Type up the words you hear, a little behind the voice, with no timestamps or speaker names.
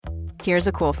Here's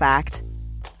a cool fact.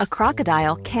 A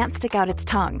crocodile can't stick out its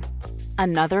tongue.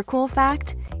 Another cool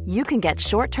fact, you can get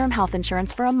short-term health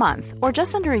insurance for a month or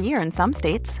just under a year in some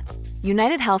states.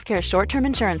 United Healthcare short-term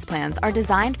insurance plans are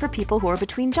designed for people who are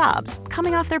between jobs,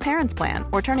 coming off their parents' plan,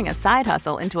 or turning a side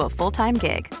hustle into a full-time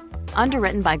gig.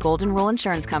 Underwritten by Golden Rule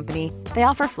Insurance Company, they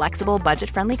offer flexible,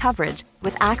 budget-friendly coverage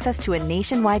with access to a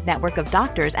nationwide network of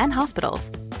doctors and hospitals.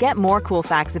 Get more cool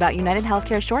facts about United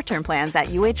Healthcare short-term plans at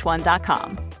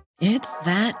uh1.com. It's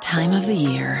that time of the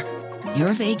year.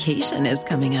 Your vacation is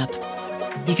coming up.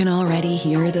 You can already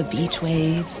hear the beach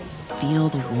waves, feel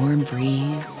the warm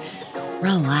breeze,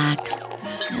 relax,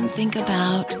 and think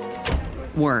about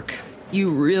work.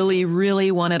 You really,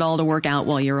 really want it all to work out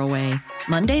while you're away.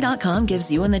 Monday.com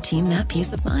gives you and the team that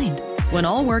peace of mind. When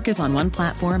all work is on one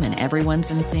platform and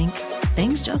everyone's in sync,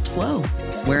 things just flow.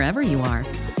 Wherever you are,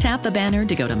 tap the banner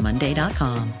to go to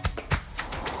Monday.com.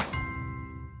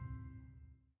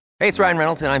 Hey, it's Ryan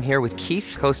Reynolds, and I'm here with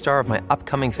Keith, co-star of my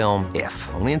upcoming film, If,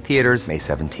 only in theaters May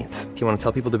 17th. Do you want to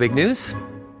tell people the big news?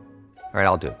 All right,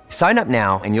 I'll do it. Sign up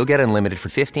now and you'll get unlimited for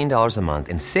 $15 a month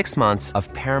and 6 months of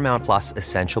Paramount Plus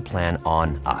Essential Plan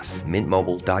on us.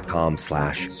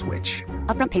 MintMobile.com/switch.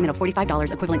 Upfront payment of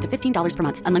 $45 equivalent to $15 per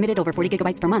month. Unlimited over 40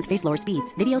 gigabytes per month. Face lower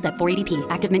speeds. Videos at 480p.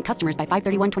 Active Mint customers by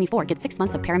 531.24 get 6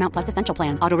 months of Paramount Plus Essential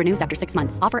Plan. Auto renews after 6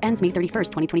 months. Offer ends May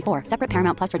 31st, 2024. Separate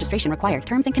Paramount Plus registration required.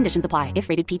 Terms and conditions apply if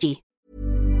rated PG.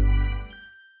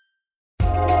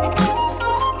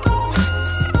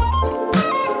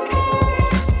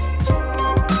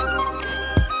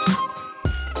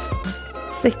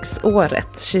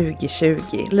 Sexåret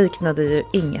 2020 liknade ju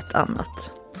inget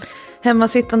annat.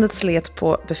 Hemmasittandet slet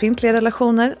på befintliga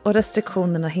relationer och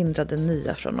restriktionerna hindrade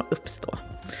nya från att uppstå.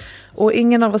 Och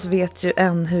ingen av oss vet ju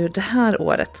än hur det här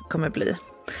året kommer bli.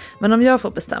 Men om jag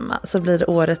får bestämma så blir det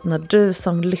året när du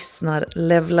som lyssnar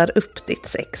levlar upp ditt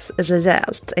sex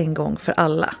rejält en gång för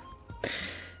alla.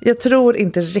 Jag tror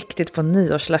inte riktigt på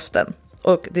nyårslöften.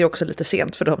 Och det är också lite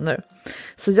sent för dem nu.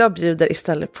 Så jag bjuder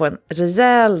istället på en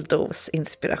rejäl dos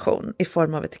inspiration i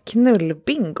form av ett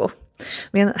knullbingo.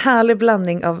 Med en härlig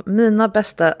blandning av mina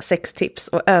bästa sextips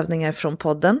och övningar från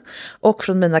podden och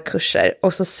från mina kurser.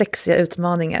 Och så sexiga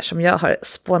utmaningar som jag har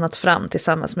spånat fram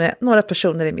tillsammans med några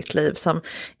personer i mitt liv som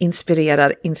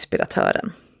inspirerar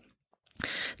inspiratören.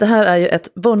 Det här är ju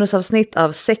ett bonusavsnitt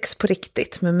av Sex på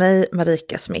riktigt med mig,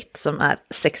 Marika Smith, som är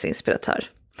sexinspiratör.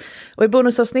 Och i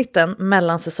bonusavsnitten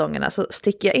mellan säsongerna så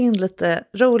sticker jag in lite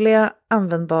roliga,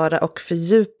 användbara och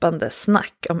fördjupande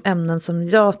snack om ämnen som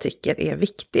jag tycker är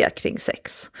viktiga kring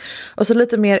sex. Och så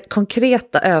lite mer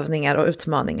konkreta övningar och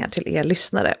utmaningar till er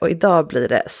lyssnare. Och idag blir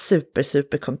det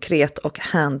super konkret och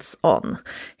hands-on.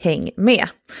 Häng med!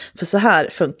 För så här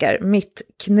funkar mitt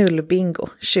knullbingo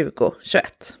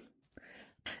 2021.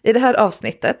 I det här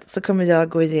avsnittet så kommer jag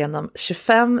gå igenom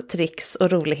 25 tricks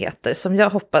och roligheter som jag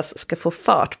hoppas ska få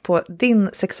fart på din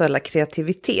sexuella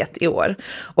kreativitet i år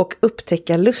och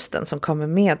upptäcka lusten som kommer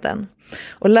med den.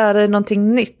 Och lära dig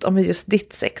någonting nytt om hur just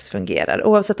ditt sex fungerar,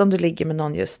 oavsett om du ligger med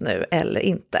någon just nu eller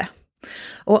inte.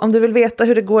 Och om du vill veta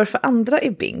hur det går för andra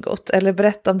i bingot eller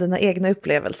berätta om dina egna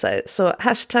upplevelser så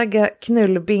hashtagga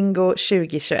knullbingo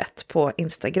 2021 på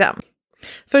Instagram.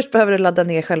 Först behöver du ladda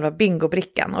ner själva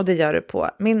bingobrickan och det gör du på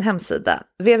min hemsida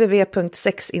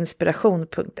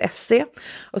www.sexinspiration.se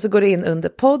och så går du in under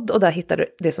podd och där hittar du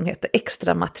det som heter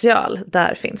extra material.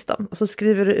 Där finns de. Och så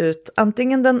skriver du ut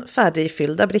antingen den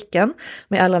färdigfyllda brickan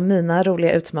med alla mina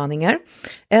roliga utmaningar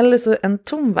eller så en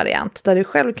tom variant där du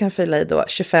själv kan fylla i då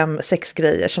 25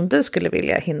 sexgrejer som du skulle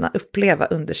vilja hinna uppleva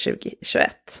under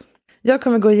 2021. Jag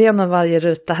kommer gå igenom varje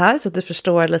ruta här så att du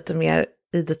förstår lite mer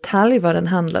i detalj vad den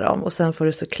handlar om och sen får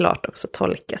du såklart också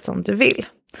tolka som du vill.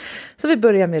 Så vi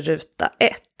börjar med ruta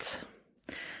 1.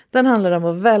 Den handlar om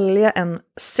att välja en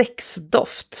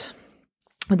sexdoft.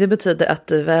 Och det betyder att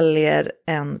du väljer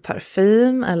en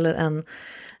parfym eller en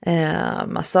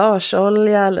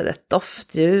massageolja eller ett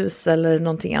doftljus eller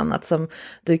någonting annat som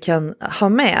du kan ha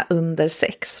med under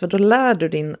sex. För då lär du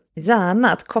din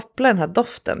hjärna att koppla den här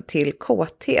doften till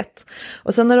kåthet.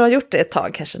 Och sen när du har gjort det ett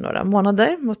tag, kanske några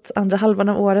månader mot andra halvan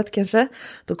av året kanske,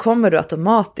 då kommer du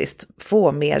automatiskt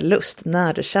få mer lust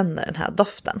när du känner den här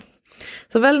doften.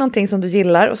 Så välj någonting som du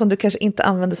gillar och som du kanske inte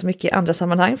använder så mycket i andra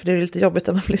sammanhang, för det är lite jobbigt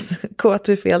att man blir kåt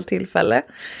vid fel tillfälle.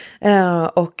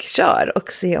 Och kör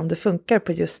och se om det funkar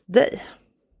på just dig.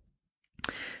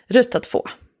 Ruta 2.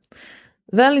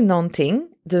 Välj någonting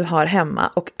du har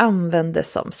hemma och använd det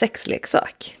som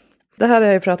sexleksak. Det här har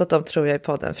jag ju pratat om tror jag i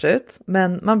podden förut.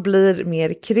 Men man blir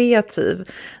mer kreativ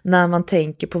när man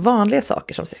tänker på vanliga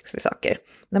saker som sexleksaker.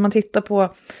 När man tittar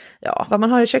på vad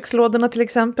man har i kökslådorna till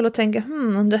exempel och tänker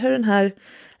undrar hur den här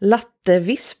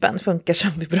lattevispen funkar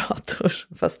som vibrator.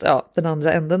 Fast den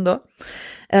andra änden då.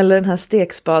 Eller den här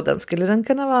stekspaden, skulle den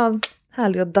kunna vara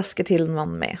härlig att daska till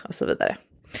någon med och så vidare.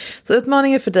 Så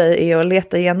utmaningen för dig är att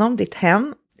leta igenom ditt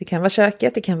hem. Det kan vara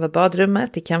köket, det kan vara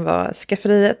badrummet, det kan vara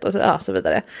skafferiet och så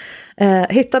vidare.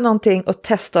 Hitta någonting och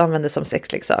testa att använda det som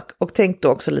sexleksak. Och tänk då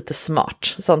också lite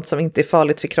smart. Sånt som inte är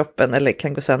farligt för kroppen eller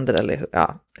kan gå sönder eller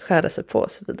skära sig på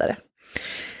och så vidare.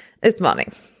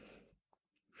 Utmaning.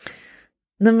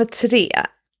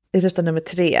 I ruta nummer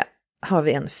 3 har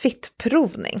vi en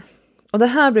fittprovning. Och det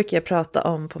här brukar jag prata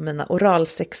om på mina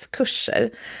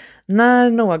oralsexkurser. När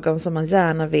någon som man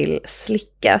gärna vill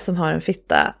slicka som har en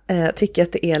fitta tycker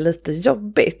att det är lite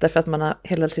jobbigt därför att man har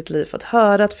hela sitt liv fått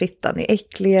höra att fittan är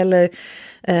äcklig eller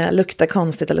luktar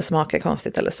konstigt eller smakar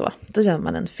konstigt eller så. Då gör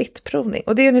man en fittprovning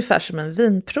och det är ungefär som en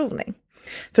vinprovning.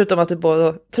 Förutom att du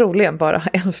troligen bara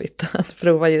har en fitta att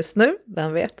prova just nu,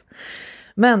 vem vet.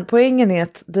 Men poängen är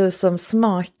att du som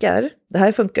smakar, det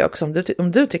här funkar också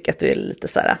om du tycker att du är lite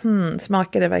så här,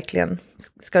 smakar det verkligen,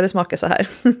 ska det smaka så här?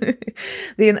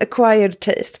 Det är en acquired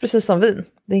taste, precis som vin.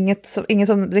 Det är ingen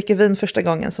som dricker vin första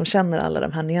gången som känner alla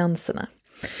de här nyanserna.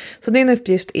 Så din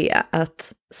uppgift är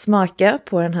att smaka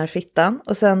på den här fittan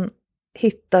och sen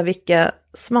hitta vilka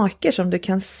smaker som du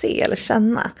kan se eller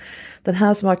känna. Den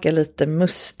här smakar lite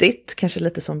mustigt, kanske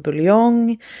lite som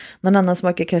buljong. Någon annan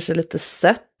smakar kanske lite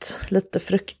sött, lite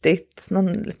fruktigt,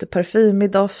 någon lite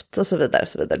parfymig doft och så vidare,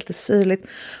 lite syrligt.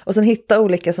 Och sen hitta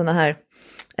olika sådana här,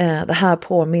 det här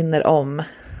påminner om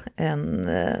en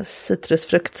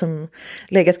citrusfrukt som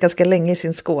legat ganska länge i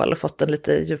sin skål och fått en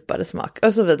lite djupare smak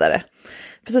och så vidare.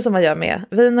 Precis som man gör med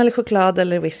vin eller choklad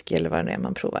eller whisky eller vad det nu är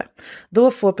man provar.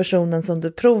 Då får personen som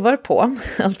du provar på,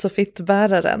 alltså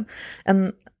fittbäraren,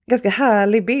 en ganska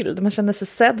härlig bild. Man känner sig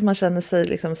sedd, man känner sig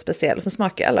liksom speciell och sen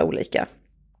smakar alla olika.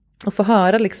 Och få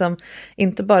höra liksom,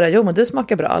 inte bara, men du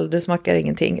smakar bra, eller du smakar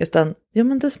ingenting, utan,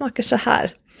 men du smakar så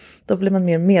här. Då blir man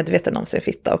mer medveten om sin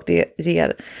fitta och det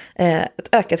ger ett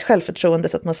ökat självförtroende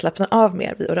så att man slappnar av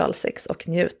mer vid oralsex och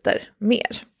njuter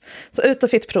mer. Så ut och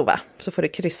fittprova så får du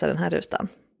kryssa den här rutan.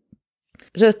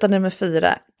 Ruta nummer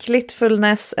 4,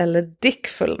 clitfulness eller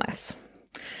dickfulness.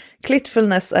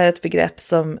 Clitfulness är ett begrepp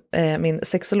som min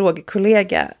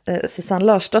sexologkollega Susanne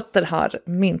Larsdotter har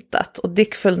myntat och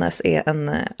dickfulness är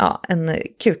en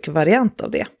kukvariant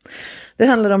av det. Det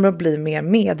handlar om att bli mer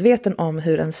medveten om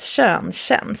hur ens kön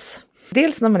känns.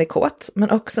 Dels när man är kåt men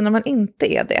också när man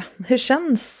inte är det. Hur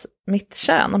känns mitt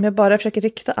kön om jag bara försöker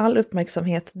rikta all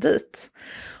uppmärksamhet dit?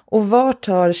 Och var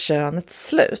tar könet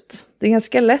slut? Det är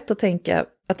ganska lätt att tänka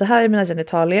att det här är mina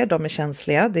genitalier, de är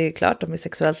känsliga, det är klart, de är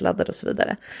sexuellt laddade och så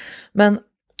vidare. Men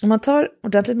om man tar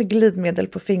ordentligt med glidmedel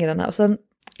på fingrarna och sen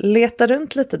letar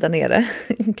runt lite där nere,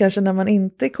 kanske när man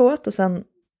inte är kåt och sen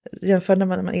jämför när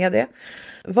man är det.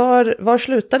 Var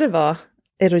slutar det vara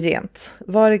erogent?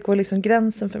 Var går liksom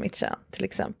gränsen för mitt kön till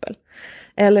exempel?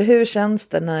 Eller hur känns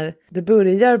det när det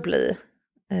börjar bli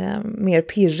mer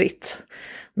pirrigt?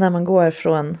 När man går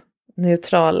från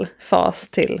neutral fas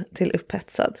till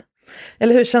upphetsad.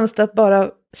 Eller hur känns det att bara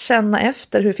känna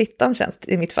efter hur fittan känns,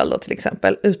 i mitt fall då till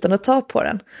exempel, utan att ta på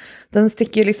den. Den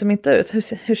sticker ju liksom inte ut.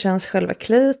 Hur känns själva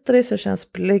klitoris? Hur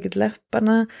känns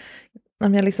blygdläpparna?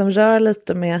 Om jag liksom rör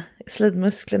lite med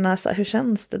slidmusklerna, så här, hur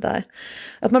känns det där?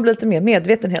 Att man blir lite mer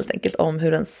medveten helt enkelt om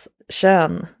hur ens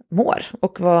kön mår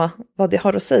och vad det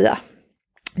har att säga.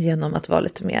 Genom att vara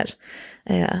lite mer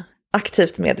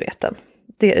aktivt medveten.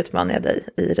 Det utmanar jag dig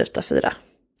i ruta 4.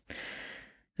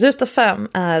 Ruta 5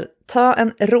 är ta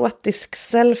en erotisk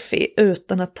selfie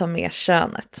utan att ta med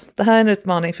könet. Det här är en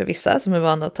utmaning för vissa som är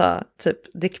vana att ta typ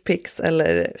dickpics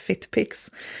eller fitpics.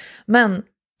 Men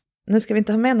nu ska vi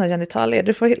inte ha med några genitalier.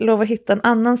 Du får lov att hitta en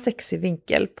annan sexig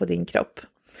vinkel på din kropp.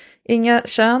 Inga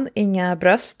kön, inga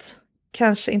bröst,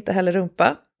 kanske inte heller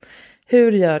rumpa.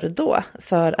 Hur gör du då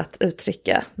för att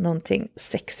uttrycka någonting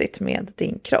sexigt med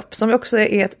din kropp? Som också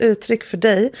är ett uttryck för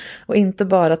dig och inte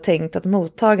bara tänkt att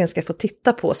mottagaren ska få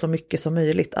titta på så mycket som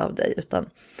möjligt av dig. Utan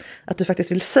att du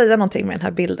faktiskt vill säga någonting med den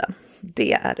här bilden.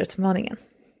 Det är utmaningen.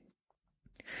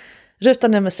 Ruta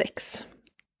nummer 6.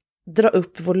 Dra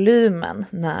upp volymen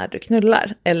när du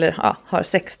knullar. Eller har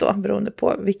sex då, beroende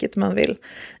på vilket man vill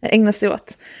ägna sig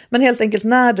åt. Men helt enkelt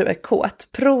när du är kåt,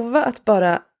 prova att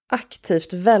bara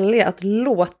aktivt välja att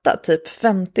låta typ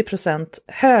 50%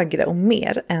 högre och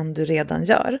mer än du redan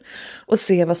gör och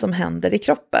se vad som händer i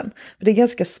kroppen. För det är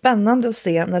ganska spännande att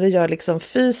se när du gör liksom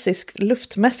fysiskt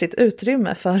luftmässigt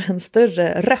utrymme för en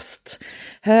större röst,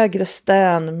 högre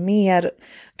stön, mer,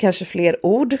 kanske fler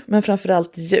ord, men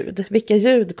framförallt ljud. Vilka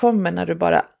ljud kommer när du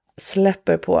bara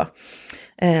släpper på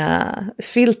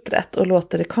filtret och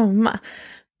låter det komma?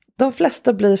 De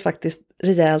flesta blir faktiskt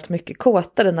rejält mycket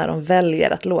kåtare när de väljer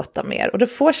att låta mer. Och det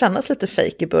får kännas lite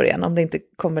fake i början om det inte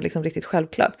kommer liksom riktigt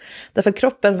självklart. Därför att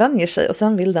kroppen vänjer sig och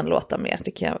sen vill den låta mer,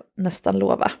 det kan jag nästan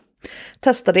lova.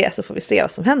 Testa det så får vi se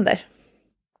vad som händer.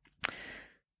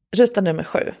 Ruta nummer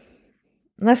 7.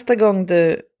 Nästa gång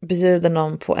du bjuder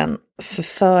någon på en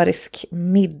förförisk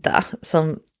middag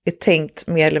som är tänkt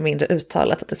mer eller mindre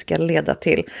uttalat att det ska leda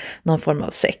till någon form av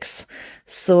sex,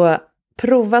 så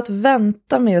prova att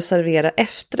vänta med att servera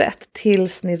efterrätt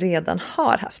tills ni redan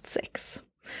har haft sex.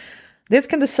 Dels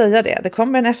kan du säga det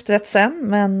kommer en efterrätt sen,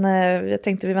 men jag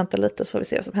tänkte vi väntar lite så får vi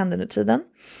se vad som händer under tiden.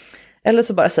 Eller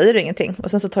så bara säger du ingenting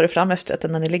och sen så tar du fram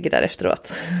efterrätten när ni ligger där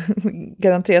efteråt.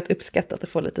 Garanterat uppskattat att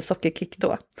få lite sockerkick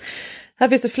då. Här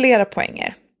finns det flera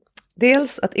poänger.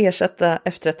 Dels att ersätta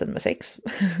efterrätten med sex.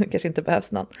 Kanske inte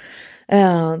behövs någon.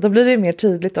 Då blir det mer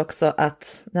tydligt också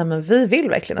att men vi vill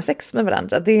verkligen ha sex med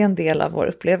varandra. Det är en del av vår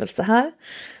upplevelse här.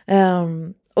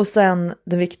 Och sen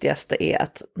det viktigaste är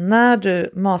att när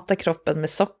du matar kroppen med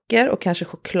socker och kanske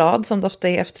choklad som det ofta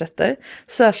är i efterrätter,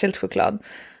 särskilt choklad,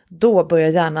 då börjar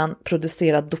hjärnan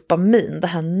producera dopamin, det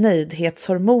här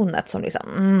nöjdhetshormonet som liksom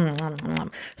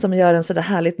som gör en så där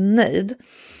härligt nöjd.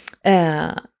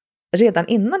 Redan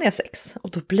innan ni har sex, och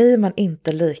då blir man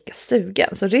inte lika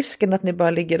sugen. Så risken att ni bara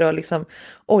ligger och liksom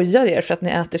ojar er för att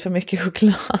ni äter för mycket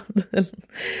choklad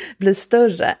blir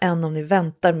större än om ni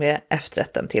väntar med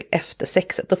efterrätten till efter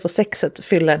sexet. Då får sexet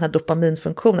fylla den här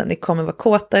dopaminfunktionen. Ni kommer vara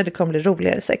kåtare, det kommer bli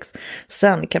roligare sex.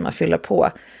 Sen kan man fylla på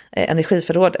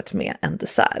energiförrådet med en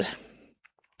dessert.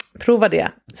 Prova det,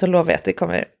 så lovar jag att det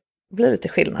kommer bli lite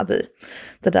skillnad i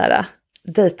det där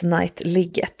date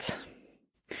night-ligget.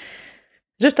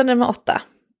 Ruta nummer 8.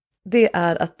 Det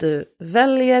är att du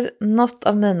väljer något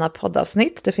av mina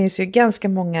poddavsnitt. Det finns ju ganska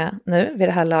många nu vid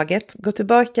det här laget. Gå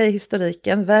tillbaka i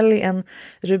historiken. Välj en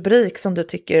rubrik som du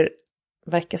tycker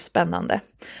verkar spännande.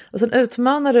 Och sen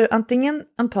utmanar du antingen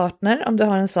en partner om du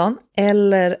har en sån.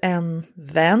 Eller en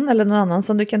vän eller någon annan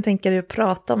som du kan tänka dig att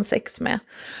prata om sex med.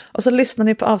 Och så lyssnar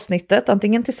ni på avsnittet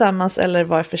antingen tillsammans eller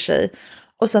var för sig.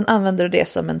 Och sen använder du det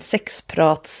som en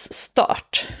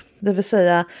sexpratsstart. Det vill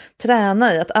säga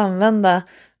träna i att använda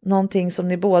någonting som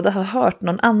ni båda har hört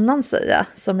någon annan säga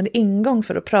som en ingång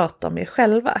för att prata om er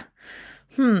själva.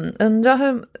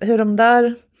 Undrar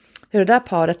hur det där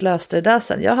paret löste det där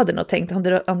sen. Jag hade nog tänkt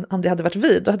om det hade varit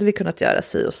vi, då hade vi kunnat göra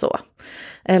si och så.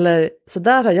 Eller så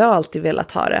där har jag alltid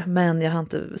velat ha det, men jag har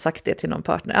inte sagt det till någon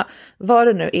partner. Ja, vad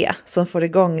det nu är som får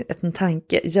igång en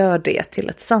tanke, gör det till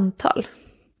ett samtal.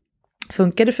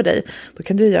 Funkar det för dig, då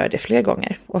kan du göra det fler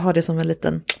gånger och ha det som en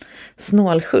liten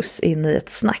snålskjuts in i ett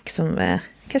snack som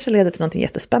kanske leder till något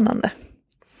jättespännande.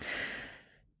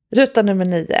 Ruta nummer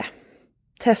 9.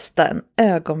 Testa en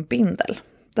ögonbindel.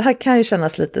 Det här kan ju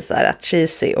kännas lite så här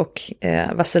cheesy och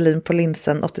vaselin på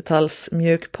linsen 80-tals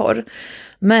mjukporr.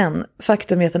 Men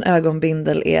faktum är att en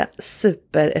ögonbindel är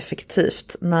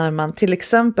supereffektivt när man till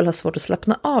exempel har svårt att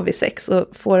slappna av i sex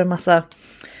och får en massa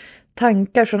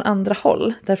tankar från andra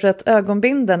håll. Därför att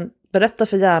ögonbindeln berättar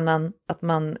för hjärnan att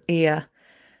man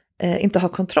inte har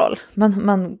kontroll.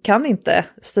 Man kan inte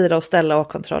styra och ställa och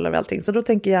ha kontroll över allting. Så då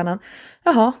tänker hjärnan,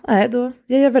 då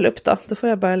ger jag väl upp då. Då får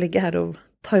jag bara ligga här och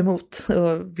ta emot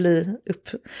och bli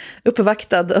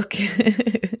uppvaktad och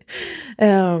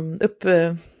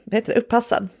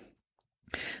uppassad.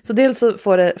 Så dels så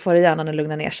får det hjärnan att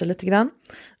lugna ner sig lite grann.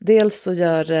 Dels så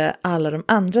gör alla de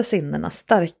andra sinnena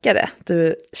starkare.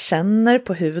 Du känner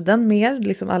på huden mer,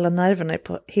 liksom alla nerverna är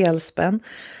på helspänn.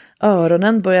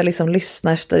 Öronen börjar liksom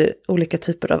lyssna efter olika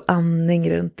typer av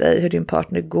andning runt dig, hur din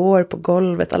partner går på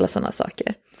golvet, alla sådana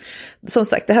saker. Som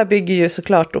sagt, det här bygger ju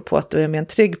såklart då på att du är med en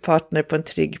trygg partner på en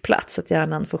trygg plats, att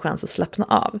hjärnan får chans att slappna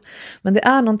av. Men det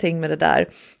är någonting med det där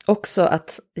också,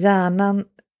 att hjärnan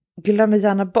glömmer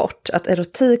gärna bort att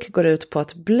erotik går ut på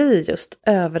att bli just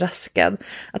överraskad.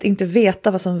 Att inte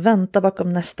veta vad som väntar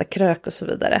bakom nästa krök och så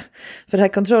vidare. För det här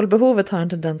kontrollbehovet har en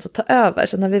tendens att ta över.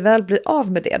 Så när vi väl blir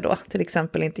av med det då, till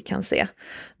exempel inte kan se,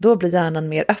 då blir hjärnan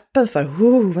mer öppen för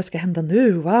vad ska hända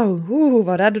nu? Wow,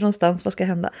 var är du någonstans? Vad ska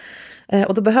hända?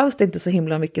 Och då behövs det inte så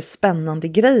himla mycket spännande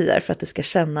grejer för att det ska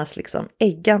kännas liksom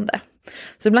äggande.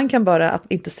 Så ibland kan bara att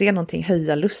inte se någonting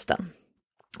höja lusten.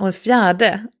 Och en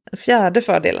fjärde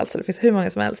fördel, alltså det finns hur många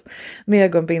som helst, med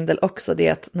ögonbindel också, det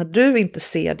är att när du inte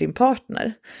ser din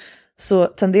partner så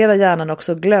tenderar hjärnan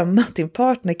också att glömma att din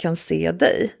partner kan se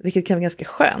dig, vilket kan vara ganska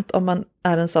skönt om man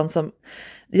är en sån som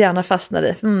gärna fastnar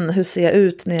i hur ser jag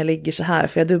ut när jag ligger så här,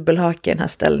 för jag dubbelhakar i den här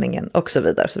ställningen och så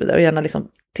vidare och så vidare, och gärna liksom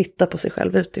titta på sig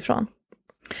själv utifrån.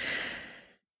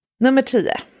 Nummer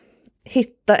 10.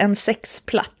 Hitta en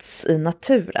sexplats i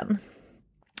naturen.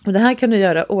 Och det här kan du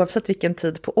göra oavsett vilken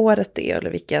tid på året det är eller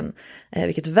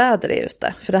vilket väder det är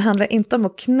ute. För det handlar inte om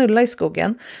att knulla i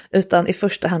skogen, utan i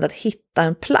första hand att hitta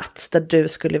en plats där du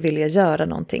skulle vilja göra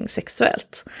någonting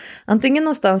sexuellt. Antingen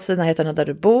någonstans i närheten av där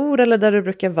du bor eller där du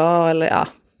brukar vara, eller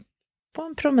på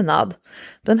en promenad.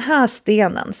 Den här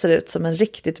stenen ser ut som en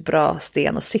riktigt bra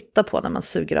sten att sitta på när man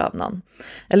suger av någon.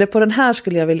 Eller på den här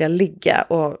skulle jag vilja ligga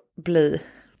och bli,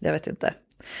 jag vet inte,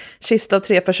 kysst av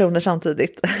 3 personer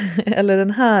samtidigt. Eller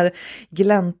den här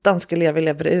gläntan skulle jag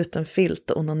vilja bre ut en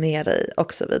filt och onanera i,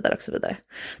 och så vidare och så vidare.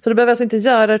 Så du behöver alltså inte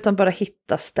göra utan bara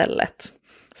hitta stället.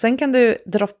 Sen kan du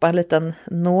droppa en liten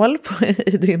nål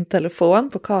i din telefon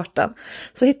på kartan.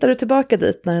 Så hittar du tillbaka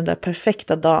dit när den där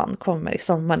perfekta dagen kommer i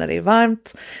sommar, när det är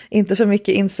varmt, inte för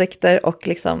mycket insekter och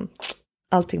liksom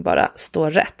allting bara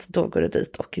står rätt. Då går du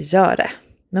dit och gör det.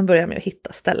 Men börja med att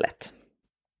hitta stället.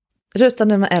 Ruta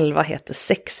nummer 11 heter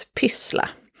sexpyssla.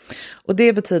 Och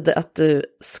det betyder att du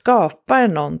skapar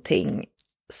någonting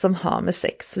som har med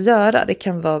sex att göra. Det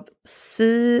kan vara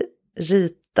sy,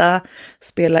 rita,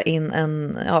 spela in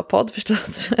en podd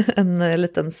förstås, en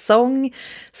liten sång,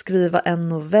 skriva en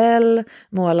novell,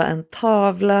 måla en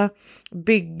tavla,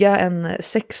 bygga en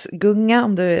sexgunga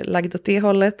om du är lagd åt det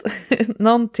hållet.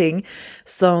 Någonting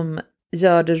som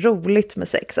gör det roligt med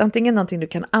sex. Antingen någonting du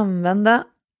kan använda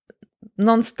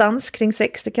någonstans kring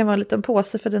sex, det kan vara en liten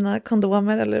påse för dina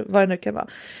kondomer eller vad det nu kan vara.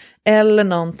 Eller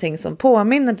någonting som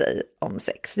påminner dig om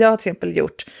sex. Jag har till exempel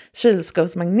gjort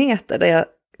kylskåpsmagneter där jag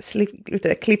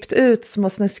klippt ut små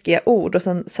snuskiga ord och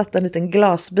sen satt en liten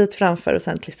glasbit framför och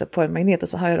sen klistrat på en magnet och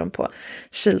så har jag dem på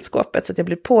kylskåpet så att jag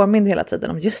blir påmind hela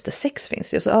tiden om just det, sex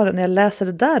finns ju. Och så när jag läser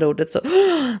det där ordet så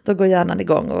då går hjärnan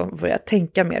igång och börjar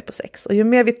tänka mer på sex. Och ju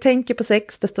mer vi tänker på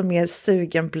sex desto mer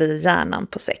sugen blir hjärnan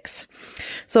på sex.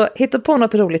 Så hitta på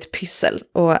något roligt pyssel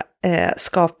och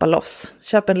skapa loss.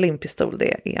 Köp en limpistol,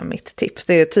 det är mitt tips.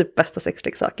 Det är typ bästa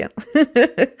sexleksaken.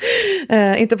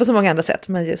 Inte på så många andra sätt,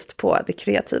 men just på det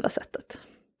kreativa sättet.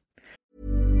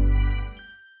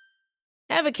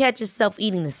 Ever catch yourself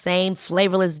eating the same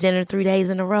flavorless dinner 3 days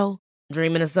in a row?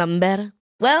 Dreaming of something better?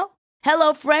 Well,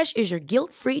 HelloFresh is your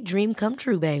guilt-free dream come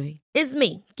true, baby. It's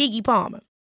me, Keke Palmer.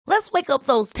 Let's wake up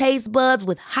those taste buds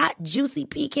with hot, juicy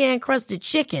pecan-crusted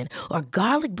chicken or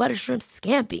garlic butter shrimp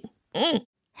scampi.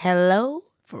 Hello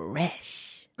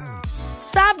Fresh.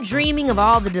 Stop dreaming of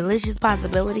all the delicious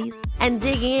possibilities and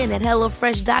dig in at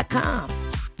HelloFresh.com.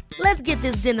 Let's get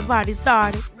this dinner party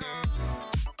started.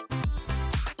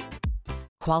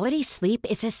 Quality sleep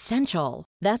is essential.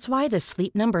 That's why the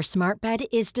Sleep Number Smart Bed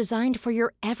is designed for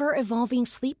your ever-evolving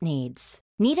sleep needs.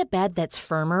 Need a bed that's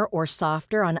firmer or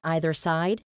softer on either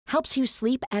side? Helps you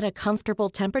sleep at a comfortable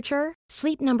temperature?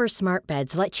 Sleep Number Smart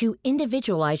Beds let you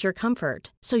individualize your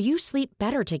comfort so you sleep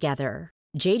better together.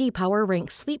 JD Power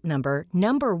ranks Sleep Number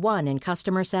 #1 in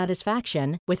customer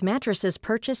satisfaction with mattresses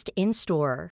purchased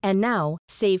in-store. And now,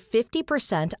 save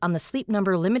 50% on the Sleep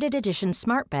Number Limited Edition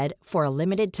Smart Bed for a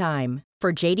limited time.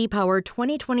 For JD Power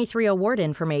 2023 award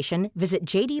information, visit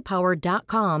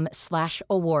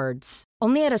jdpower.com/awards.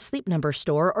 Only at a Sleep Number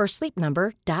store or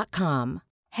sleepnumber.com.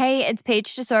 Hey, it's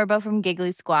Paige DeSorbo from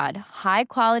Giggly Squad. High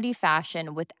quality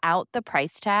fashion without the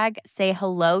price tag. Say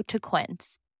hello to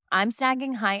Quince. I'm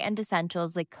snagging high-end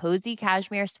essentials like cozy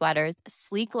cashmere sweaters,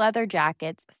 sleek leather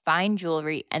jackets, fine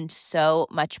jewelry, and so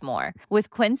much more. With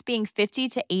Quince being 50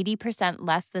 to 80%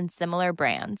 less than similar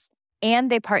brands.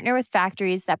 And they partner with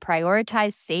factories that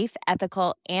prioritize safe,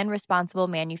 ethical, and responsible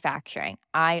manufacturing.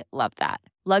 I love that.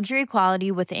 Luxury quality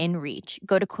within reach.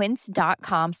 Go to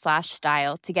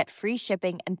quince.com/style to get free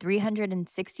shipping and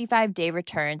 365-day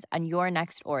returns on your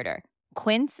next order.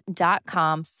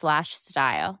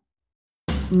 Quince.com/style.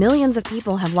 Millions of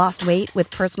people have lost weight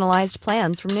with personalized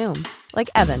plans from Noom.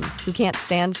 Like Evan, who can't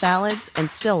stand salads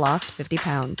and still lost 50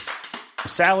 pounds.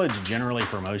 Salads generally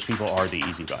for most people are the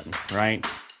easy button, right?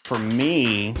 For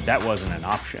me, that wasn't an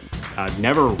option. I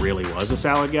never really was a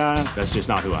salad guy. That's just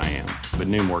not who I am. But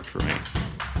Noom worked for me.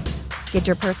 Get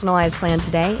your personalized plan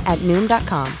today at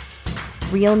Noom.com.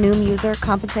 Real Noom user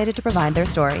compensated to provide their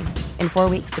story. In 4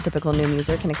 weeks, the typical Noom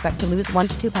user can expect to lose 1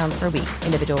 to 2 pounds per week.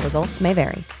 Individual results may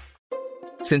vary.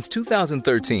 Since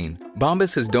 2013,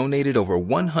 Bombas has donated over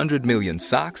 100 million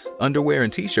socks, underwear,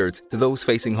 and T-shirts to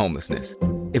those facing homelessness.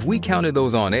 If we counted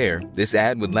those on air, this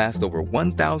ad would last over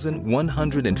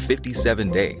 1,157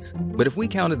 days. But if we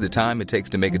counted the time it takes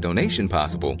to make a donation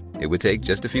possible, it would take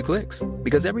just a few clicks.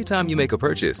 Because every time you make a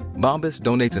purchase, Bombas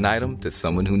donates an item to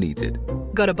someone who needs it.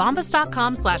 Go to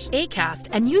bombas.com/ACAST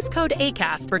and use code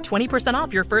ACAST for 20%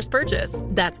 off your first purchase.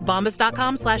 That's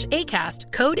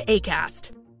bombas.com/ACAST, code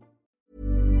ACAST.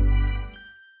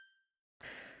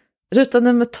 Ruta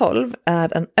nummer 12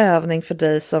 är en övning för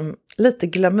dig som lite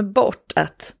glömmer bort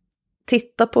att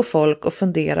titta på folk och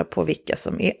fundera på vilka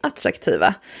som är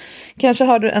attraktiva. Kanske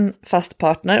har du en fast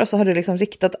partner och så har du liksom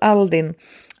riktat all din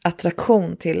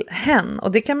attraktion till hen.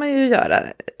 Och det kan man ju göra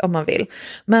om man vill.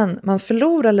 Men man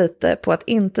förlorar lite på att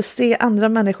inte se andra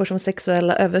människor som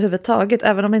sexuella överhuvudtaget,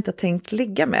 även om man inte har tänkt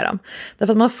ligga med dem.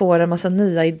 Därför att man får en massa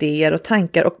nya idéer och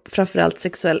tankar och framförallt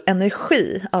sexuell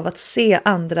energi av att se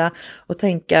andra och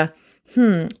tänka,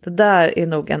 det där är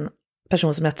nog en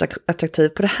person som är attraktiv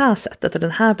på det här sättet, eller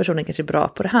den här personen kanske är bra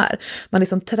på det här. Man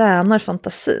liksom tränar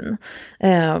fantasin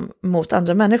mot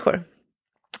andra människor.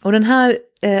 Och den här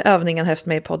övningen har jag haft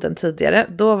med i podden tidigare.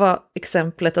 Då var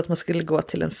exemplet att man skulle gå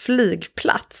till en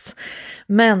flygplats.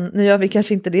 Men nu gör vi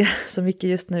kanske inte det så mycket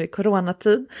just nu i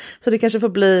coronatid. Så det kanske får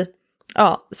bli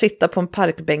sitta på en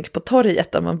parkbänk på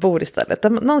torget där man bor istället.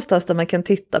 Någonstans där man kan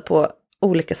titta på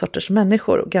olika sorters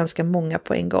människor och ganska många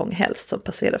på en gång helst som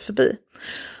passerar förbi.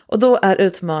 Och då är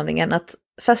utmaningen att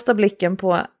fästa blicken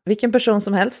på vilken person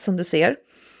som helst som du ser.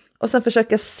 Och sen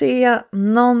försöka se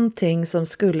någonting som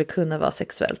skulle kunna vara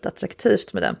sexuellt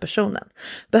attraktivt med den personen.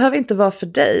 Behöver inte vara för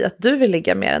dig att du vill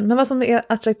ligga med den, men vad som är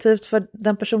attraktivt för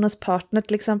den personens partner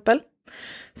till exempel.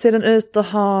 Ser den ut att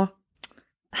ha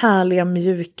härliga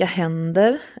mjuka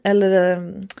händer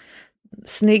eller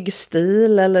snygg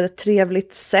stil eller ett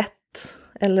trevligt sätt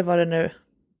eller vad det nu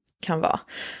kan vara.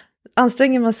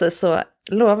 Anstränger man sig så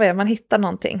lovar jag, man hittar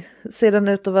någonting. Ser den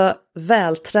ut att vara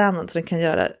vältränad så den kan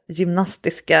göra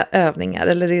gymnastiska övningar,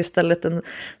 eller är det istället en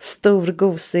stor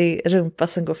gosig rumpa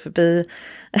som går förbi?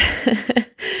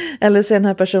 Eller ser den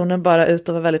här personen bara ut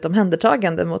att vara väldigt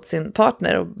omhändertagande mot sin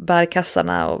partner och bär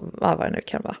kassarna och vad det nu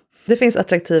kan vara. Det finns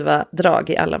attraktiva drag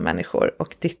i alla människor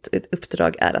och ditt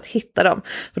uppdrag är att hitta dem.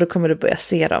 För då kommer du börja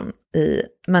se dem i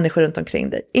människor runt omkring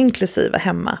dig, inklusive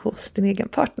hemma hos din egen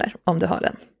partner om du har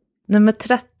den. Nummer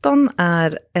 13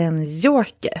 är en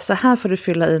joker. Så här får du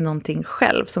fylla i någonting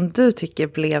själv som du tycker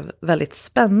blev väldigt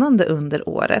spännande under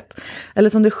året. Eller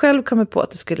som du själv kommer på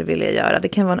att du skulle vilja göra. Det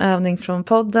kan vara en övning från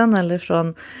podden eller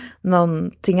från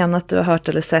någonting annat du har hört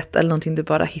eller sett. Eller någonting du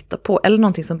bara hittar på. Eller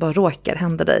någonting som bara råkar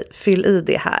hända dig. Fyll i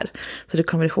det här så du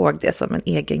kommer ihåg det som en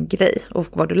egen grej. Och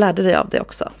vad du lärde dig av det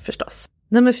också förstås.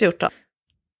 Nummer 14.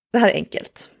 Det här är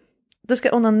enkelt. Du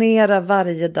ska onanera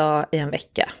varje dag i en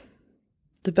vecka.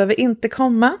 Du behöver inte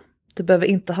komma, du behöver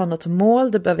inte ha något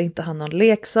mål, du behöver inte ha någon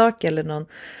leksak eller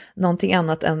någonting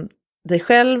annat än dig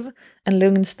själv, en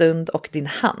lugn stund och din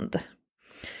hand.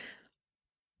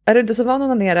 Är du inte så van att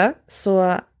onanera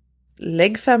så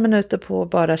lägg 5 minuter på att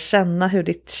bara känna hur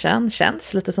ditt kön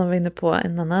känns, lite som vi var inne på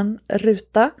en annan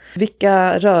ruta.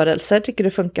 Vilka rörelser tycker du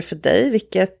funkar för dig,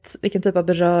 vilken typ av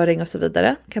beröring och så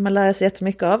vidare kan man lära sig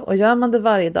jättemycket av. Och gör man det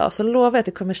varje dag så lovar jag att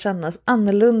det kommer kännas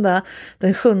annorlunda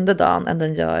den 7:e dagen än det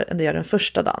gör den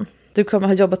första dagen. Du kommer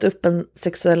ha jobbat upp en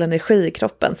sexuell energi i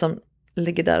kroppen som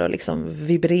ligger där och liksom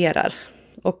vibrerar.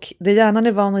 Och det hjärnan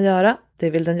är van att göra, det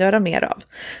vill den göra mer av.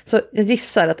 Så jag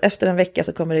gissar att efter en vecka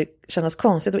så kommer det kännas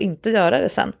konstigt att inte göra det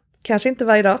sen. Kanske inte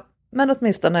varje dag, men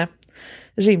åtminstone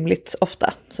rimligt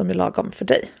ofta som är lagom för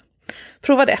dig.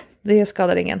 Prova det, det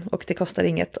skadar ingen och det kostar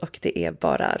inget och det är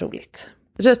bara roligt.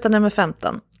 Ruta nummer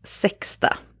 15,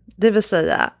 sexta. Det vill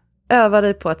säga öva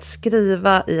dig på att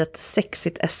skriva i ett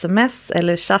sexigt sms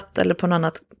eller chatt eller på något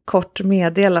annat kort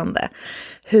meddelande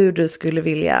hur du skulle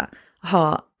vilja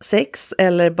ha sex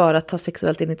eller bara ta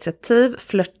sexuellt initiativ,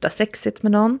 flirta sexigt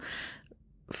med någon.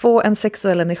 Få en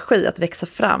sexuell energi att växa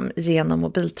fram genom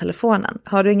mobiltelefonen.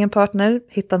 Har du ingen partner,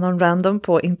 hitta någon random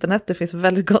på internet. Det finns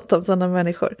väldigt gott om sådana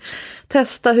människor.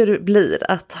 Testa hur det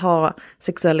blir att ha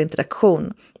sexuell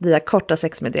interaktion via korta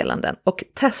sexmeddelanden. Och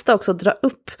testa också att dra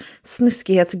upp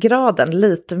snuskighetsgraden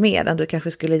lite mer än du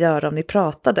kanske skulle göra om ni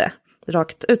pratade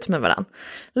rakt ut med varandra.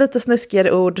 Lite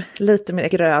snuskigare ord, lite mer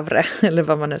grövre, eller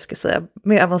vad man nu ska säga,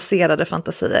 mer avancerade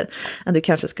fantasier än du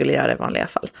kanske skulle göra i vanliga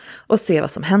fall. Och se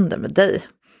vad som händer med dig.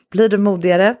 Blir du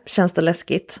modigare? Känns det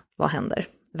läskigt? Vad händer?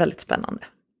 Väldigt spännande.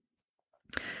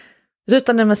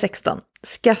 Ruta nummer 16.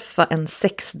 skaffa en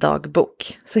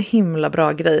 6-dagbok. Så himla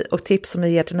bra grej och tips som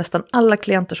jag ger till nästan alla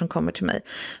klienter som kommer till mig.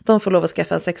 De får lov att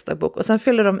skaffa en 6-dagbok och sen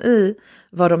fyller de i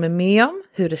vad de är med om,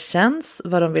 hur det känns,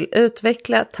 vad de vill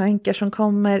utveckla, tankar som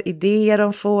kommer, idéer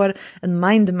de får, en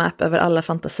mindmap över alla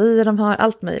fantasier de har,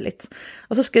 allt möjligt.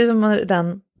 Och så skriver man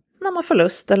den när man får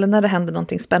lust eller när det händer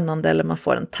någonting spännande eller man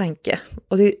får en tanke.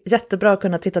 Och det är jättebra att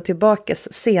kunna titta tillbaka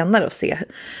senare och se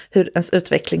hur ens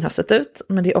utveckling har sett ut.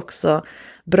 Men det är också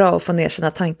bra att få ner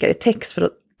sina tankar i text för då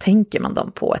tänker man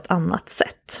dem på ett annat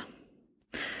sätt.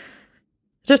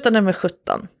 Ruta nummer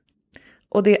 17.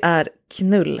 Och det är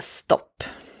knullstopp.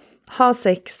 Ha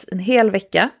sex en hel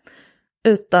vecka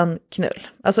utan knull.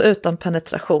 Alltså utan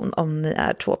penetration om ni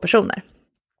är 2 personer.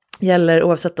 Gäller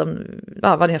oavsett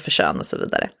vad ni har för kön och så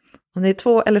vidare. Om ni är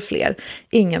 2 eller fler,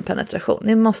 ingen penetration.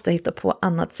 Ni måste hitta på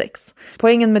annat sex.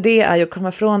 Poängen med det är ju att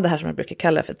komma från det här som jag brukar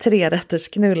kalla för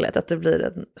 3-rättersknullet. Att det blir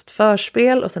ett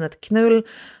förspel och sen ett knull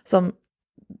som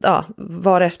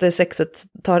varefter sexet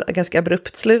tar ganska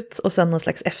abrupt slut och sen någon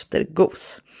slags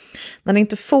eftergos. När ni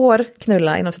inte får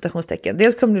knulla inom citationstecken,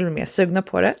 dels kommer ni bli mer sugna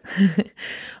på det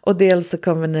och dels så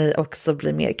kommer ni också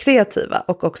bli mer kreativa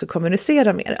och också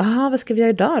kommunicera mer. Vad ska vi göra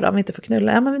idag då om vi inte får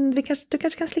knulla? Ja, men du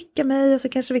kanske kan slicka mig och så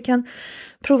kanske vi kan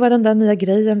prova den där nya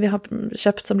grejen vi har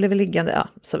köpt som blev liggande,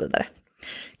 så vidare.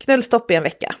 Knullstopp i en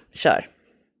vecka, kör.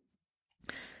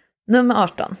 Nummer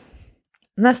 18.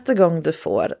 Nästa gång du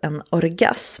får en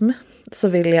orgasm så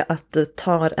vill jag att du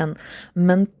tar en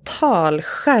mental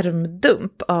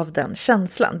skärmdump av den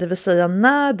känslan. Det vill säga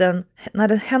när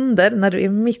den händer, när du är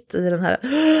mitt i den här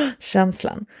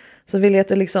känslan, så vill jag att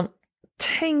du liksom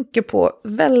tänker på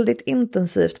väldigt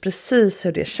intensivt precis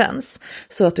hur det känns.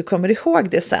 Så att du kommer ihåg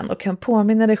det sen och kan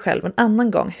påminna dig själv en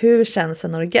annan gång. Hur känns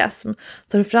en orgasm?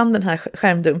 Tar du fram den här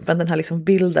skärmdumpen, den här liksom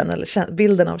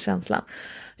bilden av känslan.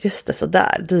 Just det, så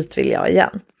där, dit vill jag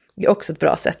igen. Det är också ett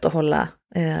bra sätt att hålla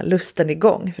lusten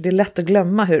igång. För det är lätt att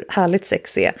glömma hur härligt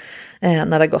sex är när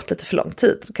det har gått lite för lång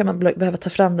tid. Så kan man behöva ta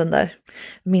fram den där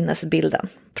minnesbilden.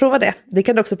 Prova det. Det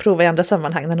kan du också prova i andra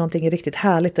sammanhang när någonting är riktigt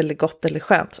härligt eller gott eller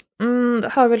skönt.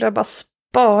 Här vill jag bara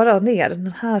spara ner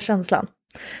den här känslan.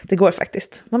 Det går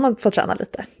faktiskt. Man får träna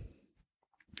lite.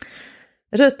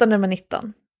 Ruta nummer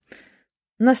 19.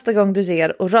 Nästa gång du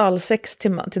ger oralsex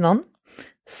till någon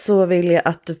så vill jag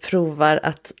att du provar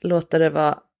att låta det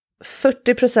vara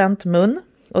 40% mun.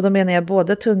 Och då menar jag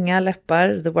både tunga,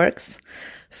 läppar, the works.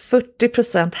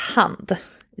 40% hand.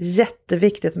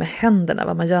 Jätteviktigt med händerna,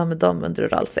 vad man gör med dem under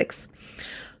oralsex.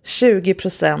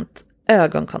 20%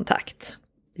 ögonkontakt.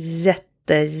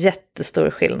 Jättestor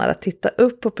skillnad att titta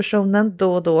upp på personen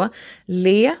då och då.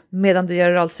 Le medan du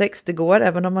gör oralsex, det går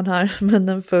även om man har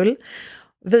munnen full.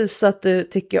 Visa att du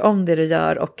tycker om det du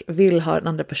gör och vill ha den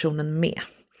andra personen med.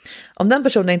 Om den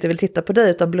personen inte vill titta på dig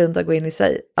utan blunda och gå in i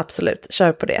sig, absolut,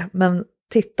 kör på det. Men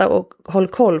titta och håll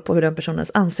koll på hur den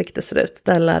personens ansikte ser ut.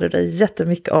 Där lär du dig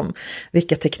jättemycket om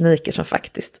vilka tekniker som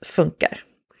faktiskt funkar.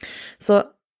 Så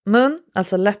mun,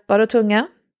 alltså läppar och tunga.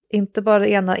 Inte bara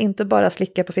ena, inte bara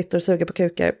slicka på fittor och suga på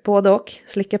kukar. Både och,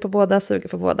 slicka på båda, suga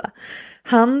på båda.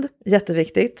 Hand,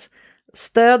 jätteviktigt.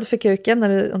 Stöd för kuken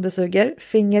om du suger.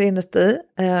 Finger inuti,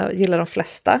 gillar de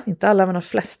flesta, inte alla men de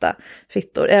flesta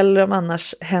fittor. Eller om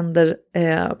annars händer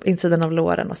insidan av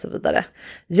låren och så vidare.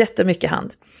 Jättemycket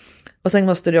hand. Och sen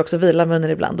måste du också vila munnen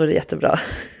ibland och det är jättebra.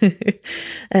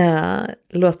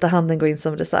 Låta handen gå in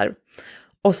som reserv.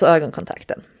 Och så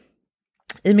ögonkontakten.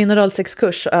 I min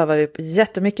oralsexkurs så övar vi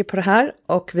jättemycket på det här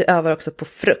och vi övar också på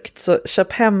frukt. Så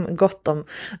köp hem gott om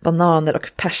bananer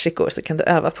och persikor så kan du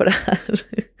öva på det här.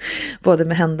 Både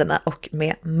med händerna och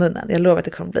med munnen. Jag lovar att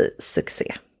det kommer bli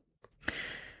succé.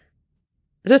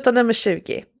 Ruta nummer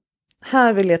 20.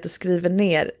 Här vill jag att du skriver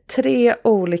ner 3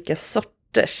 olika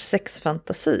sorters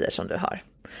sexfantasier som du har.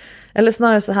 Eller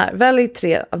snarare så här, välj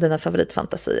 3 av dina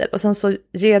favoritfantasier och sen så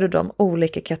ger du dem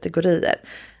olika kategorier.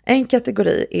 En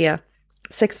kategori är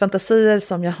sexfantasier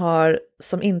som jag har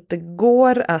som inte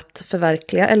går att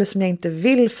förverkliga eller som jag inte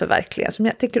vill förverkliga, som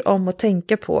jag tycker om att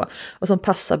tänka på och som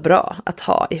passar bra att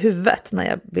ha i huvudet när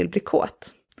jag vill bli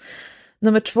kåt.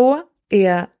 Nummer 2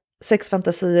 är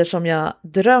sexfantasier som jag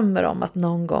drömmer om att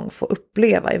någon gång få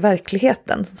uppleva i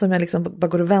verkligheten, som jag liksom bara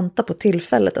går och väntar på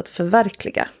tillfället att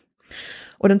förverkliga.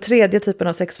 Och den tredje typen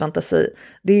av sexfantasi,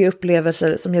 det är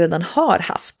upplevelser som jag redan har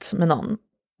haft med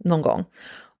någon gång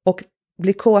och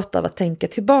blir kåt av att tänka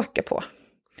tillbaka på.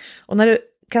 Och när du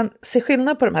kan se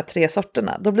skillnad på de här 3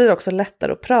 sorterna, då blir det också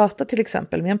lättare att prata till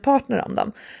exempel med en partner om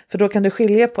dem. För då kan du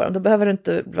skilja på dem. Då behöver du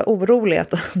inte vara orolig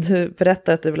att du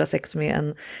berättar att du vill ha sex med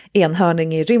en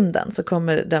enhörning i rymden, så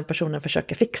kommer den personen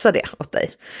försöka fixa det åt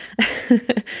dig.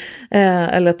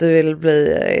 Eller att du vill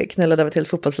bli knullad av ett helt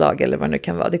fotbollslag eller vad det nu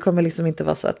kan vara. Det kommer liksom inte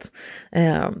vara så att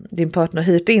din partner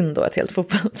hyrt in då ett helt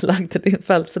fotbollslag till din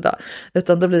födelsedag.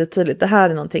 Utan då blir det tydligt, det här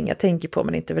är någonting jag tänker på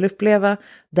men inte vill uppleva.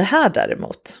 Det här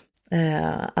däremot,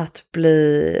 att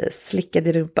bli slickad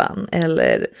i rumpan,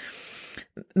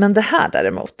 men det här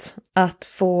däremot, att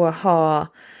få ha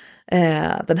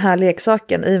den här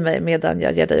leksaken i mig medan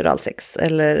jag ger dig oralsex,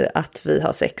 eller att vi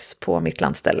har sex på mitt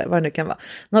landställe, vad det nu kan vara.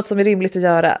 Något som är rimligt att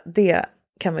göra, det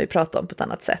kan man ju prata om på ett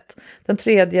annat sätt. Den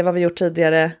tredje, vad vi gjort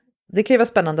tidigare, det kan ju vara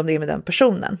spännande om det är med den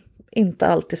personen. Inte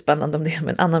alltid spännande om det är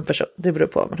med en annan person, det beror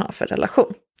på vad man har för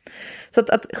relation. Så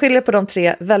att skilja på de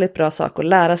 3, väldigt bra saker att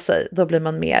lära sig. Då blir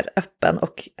man mer öppen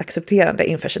och accepterande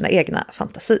inför sina egna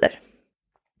fantasier.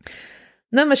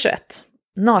 Nummer 21.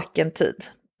 Nakentid.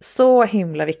 Så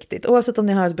himla viktigt. Oavsett om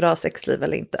ni har ett bra sexliv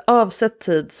eller inte. Avsätt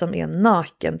tid som är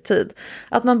nakentid.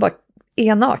 Att man bara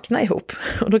är nakna ihop.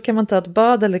 Och då kan man ta ett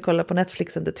bad eller kolla på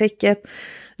Netflix under täcket.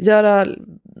 Göra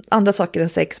andra saker än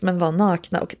sex, men vara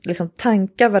nakna och liksom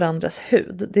tanka varandras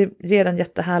hud. Det ger en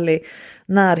jättehärlig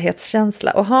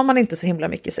närhetskänsla. Och har man inte så himla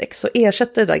mycket sex, så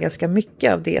ersätter det där ganska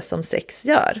mycket av det som sex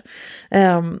gör.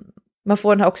 Man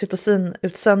får den här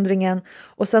oxytocinutsöndringen.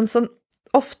 Och sen så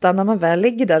ofta när man väl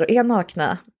ligger där och är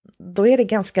nakna, då är det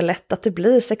ganska lätt att det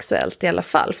blir sexuellt i alla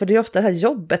fall. För det är ofta det här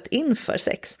jobbet inför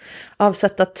sex.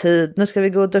 Avsätta tid, nu ska vi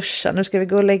gå och duscha, nu ska vi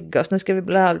gå och lägga oss, nu ska vi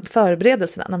bli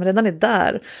förberedelserna. När man redan är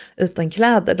där utan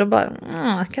kläder, då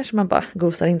bara, kanske man bara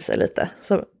gosar in sig lite.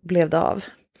 Så blev det av.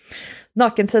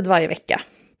 Nakentid varje vecka.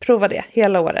 Prova det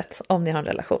hela året om ni har en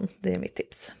relation. Det är mitt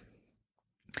tips.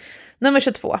 Nummer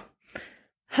 22.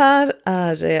 Här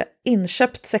är det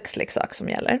inköpt sexleksak som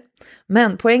gäller.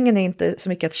 Men poängen är inte så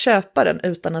mycket att köpa den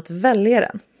utan att välja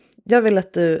den. Jag vill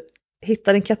att du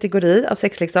hittar en kategori av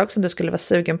sexleksak som du skulle vara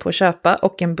sugen på att köpa,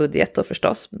 och en budget då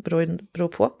förstås, beror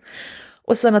på.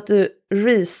 Och sen att du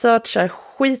researchar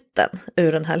skiten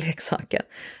ur den här leksaken.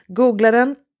 Googla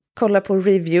den, kolla på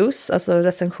reviews, alltså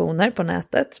recensioner på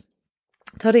nätet.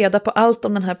 Ta reda på allt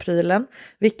om den här prylen,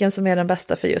 vilken som är den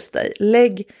bästa för just dig.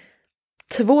 Lägg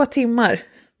 2 timmar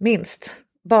minst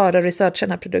bara researcha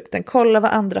den här produkten. Kolla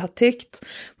vad andra har tyckt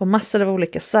på massor av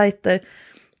olika sajter.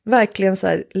 Verkligen så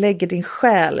här, lägger din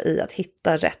själ i att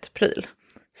hitta rätt pryl.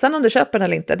 Sen om du köper den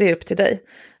eller inte, det är upp till dig.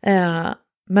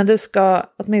 Men du ska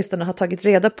åtminstone ha tagit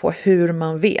reda på hur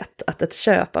man vet att ett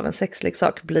köp av en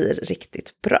sexleksak blir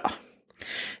riktigt bra.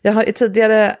 Jag har i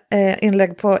tidigare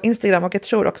inlägg på Instagram, och jag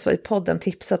tror också i podden,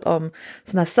 tipsat om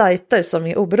såna här sajter som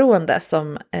är oberoende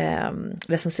som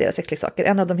recenserar sexleksaker.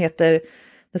 En av dem heter,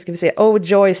 nu ska vi se, Oh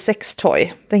Joy Sex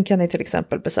Toy. Den kan ni till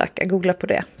exempel besöka. Googla på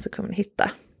det så kommer ni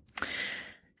hitta.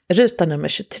 Ruta nummer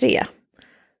 23.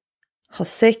 Ha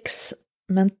sex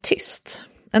men tyst.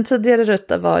 En tidigare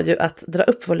ruta var ju att dra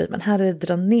upp volymen. Här är det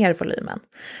dra ner volymen.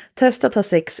 Testa att ha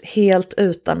sex helt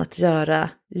utan att göra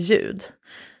ljud.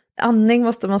 Andning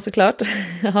måste man såklart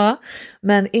ha,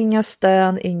 men inga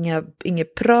stön,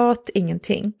 inget prat,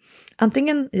 ingenting.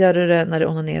 Antingen gör du det när du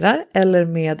onanerar eller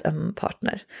med en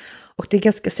partner. Och det är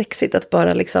ganska sexigt att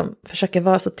bara liksom försöka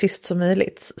vara så tyst som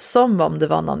möjligt. Som om det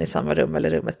var någon i samma rum eller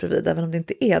rummet bredvid, även om det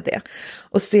inte är det.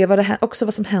 Och se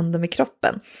vad som händer med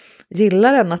kroppen.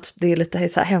 Gillar den att det är lite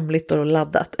så här hemligt och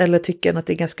laddat? Eller tycker den att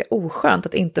det är ganska oskönt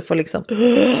att inte få liksom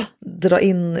dra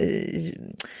in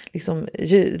liksom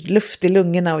luft i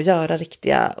lungorna och göra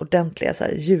riktiga ordentliga så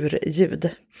här djurljud?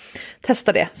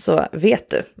 Testa det så vet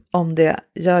du om det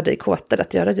gör dig kåtare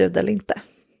att göra ljud eller inte.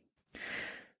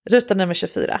 Ruta nummer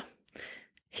 24.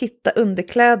 Hitta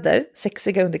underkläder,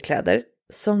 sexiga underkläder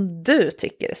som du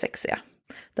tycker är sexiga.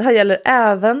 Det här gäller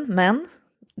även män.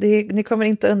 Ni kommer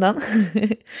inte undan.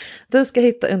 Du ska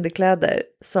hitta underkläder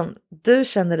som du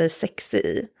känner dig sexig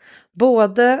i.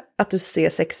 Både att du ser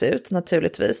sexig ut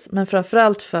naturligtvis, men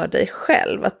framförallt för dig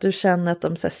själv. Att du känner att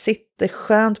de så här sitter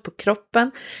skönt på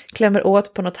kroppen, klämmer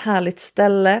åt på något härligt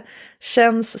ställe.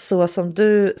 Känns så som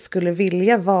du skulle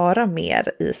vilja vara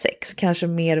mer i sex. Kanske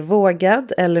mer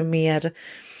vågad eller mer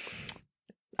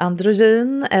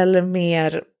androgyn eller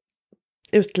mer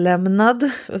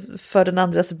utlämnad för den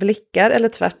andras blickar, eller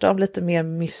tvärtom lite mer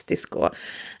mystisk och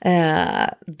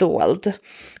dold.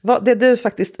 Det du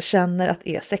faktiskt känner att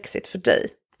är sexigt för dig,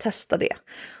 testa det.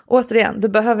 Återigen, du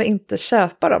behöver inte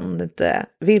köpa dem om du inte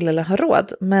vill eller har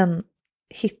råd, men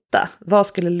hitta, vad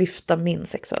skulle lyfta min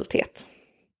sexualitet?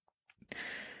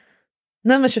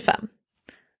 Nummer 25.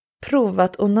 Prova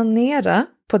att onanera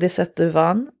på det sätt du är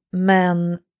van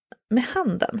men med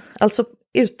handen, alltså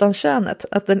utan könet,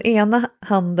 att den ena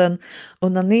handen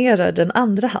onanerar den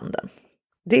andra handen.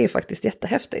 Det är faktiskt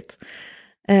jättehäftigt.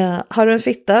 Har du en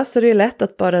fitta så är det lätt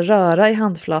att bara röra i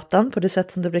handflatan på det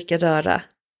sätt som du brukar röra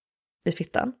i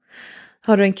fittan.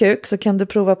 Har du en kuk så kan du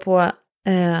prova på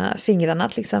fingrarna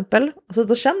till exempel. Och så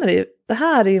då känner du ju, det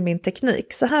här är ju min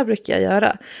teknik, så här brukar jag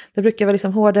göra. Det brukar vara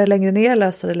liksom hårdare längre ner,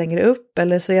 lösare längre upp,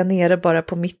 eller så är jag nere bara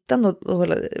på mitten och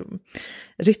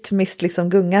rytmiskt liksom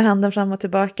gungar handen fram och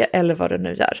tillbaka, eller vad du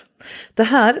nu gör. Det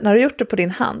här, när du gjort det på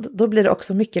din hand, då blir det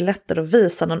också mycket lättare att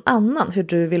visa någon annan hur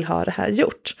du vill ha det här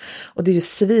gjort. Och det är ju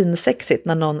svinsexigt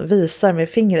när någon visar med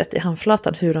fingret i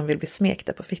handflatan hur de vill bli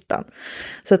smekta på fittan.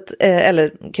 Så att,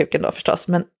 eller kuken då förstås,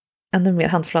 men ännu mer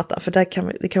handflatan, för det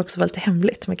kan också vara lite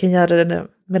hemligt. Man kan göra det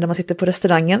när man sitter på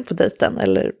restaurangen på dejten,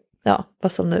 eller ja,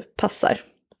 vad som nu passar.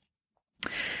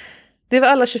 Det var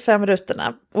alla 25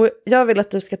 rutorna, och jag vill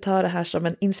att du ska ta det här som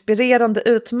en inspirerande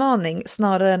utmaning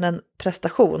snarare än en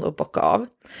prestation och bocka av.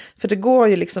 För det går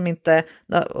ju liksom inte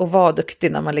att vara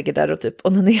duktig när man ligger där och typ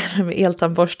onanerar med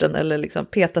eltandborsten eller liksom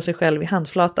petar sig själv i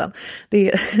handflatan.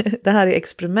 Det här är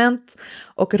experiment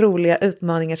och roliga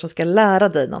utmaningar som ska lära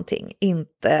dig någonting,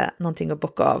 inte någonting att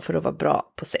bocka av för att vara bra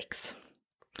på sex.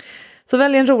 Så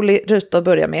välj en rolig ruta att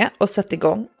börja med och sätt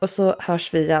igång, och så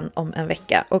hörs vi igen om en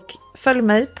vecka. Och följ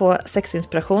mig på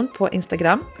sexinspiration på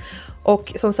Instagram.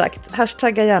 Och som sagt,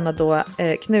 hashtagga gärna då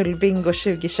knullbingo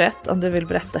 2021 om du vill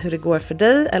berätta hur det går för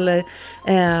dig, eller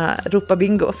ropa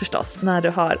bingo förstås när du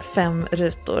har 5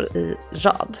 rutor i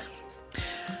rad.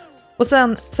 Och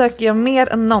sen söker jag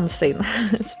mer än någonsin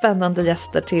spännande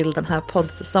gäster till den här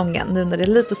poddsäsongen. Nu när det är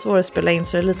lite svårare att spela in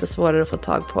så är det lite svårare att få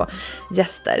tag på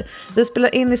gäster. Vi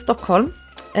spelar in i Stockholm,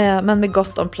 men med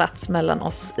gott om plats mellan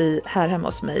oss här hemma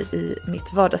hos mig i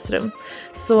mitt vardagsrum.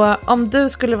 Så om du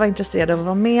skulle vara intresserad av att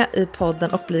vara med i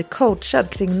podden och bli coachad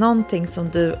kring någonting som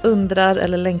du undrar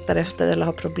eller längtar efter eller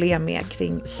har problem med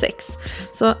kring sex,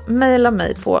 så mejla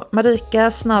mig på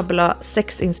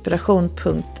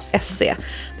marika@sexinspiration.se.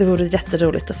 Det vore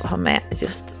jätteroligt att få ha med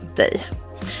just dig.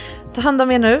 Ta hand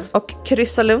om er nu och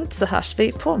kryssa lugnt, så hörs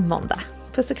vi på måndag.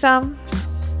 Puss och kram!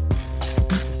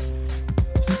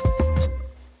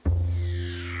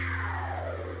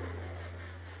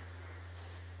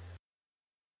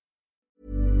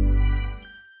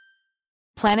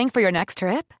 Planning for your next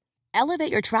trip?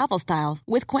 Elevate your travel style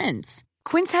with Quince.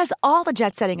 Quince has all the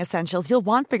jet-setting essentials you'll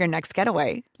want for your next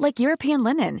getaway, like European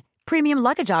linen, premium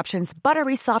luggage options,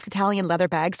 buttery soft Italian leather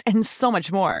bags, and so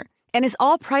much more. And is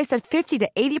all priced at 50 to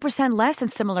 80% less than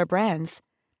similar brands.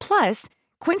 Plus,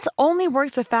 Quince only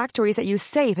works with factories that use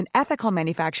safe and ethical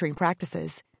manufacturing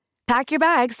practices. Pack your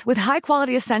bags with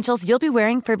high-quality essentials you'll be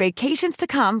wearing for vacations to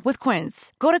come with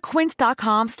Quince. Go to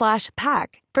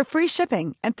quince.com/pack for free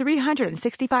shipping and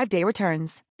 365-day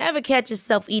returns. Ever catch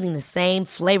yourself eating the same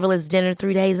flavorless dinner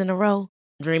 3 days in a row?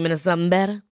 Dreaming of something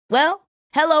better? Well,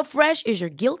 HelloFresh is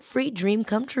your guilt-free dream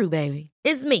come true, baby.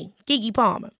 It's me, Keke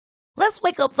Palmer. Let's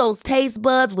wake up those taste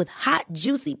buds with hot,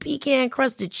 juicy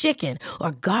pecan-crusted chicken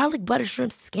or garlic butter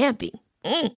shrimp scampi.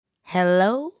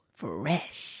 Hello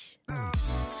Fresh.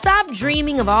 Stop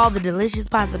dreaming of all the delicious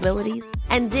possibilities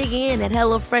and dig in at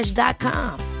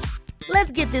HelloFresh.com.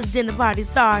 Let's get this dinner party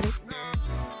started.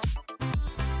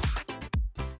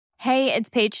 Hey, it's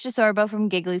Paige DeSorbo from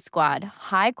Giggly Squad.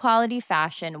 High quality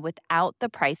fashion without the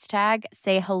price tag.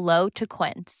 Say hello to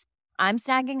Quince. I'm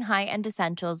snagging high-end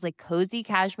essentials like cozy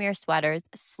cashmere sweaters,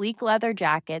 sleek leather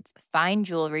jackets, fine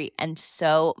jewelry, and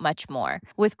so much more.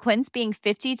 With Quince being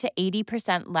 50 to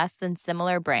 80% less than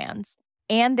similar brands.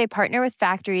 And they partner with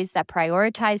factories that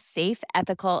prioritize safe,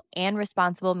 ethical, and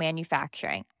responsible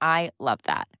manufacturing. I love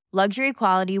that. Luxury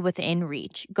quality within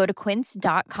reach. Go to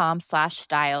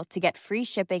quince.com/style to get free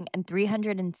shipping and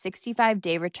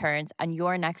 365-day returns on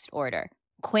your next order.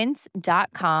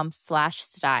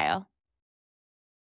 Quince.com/style.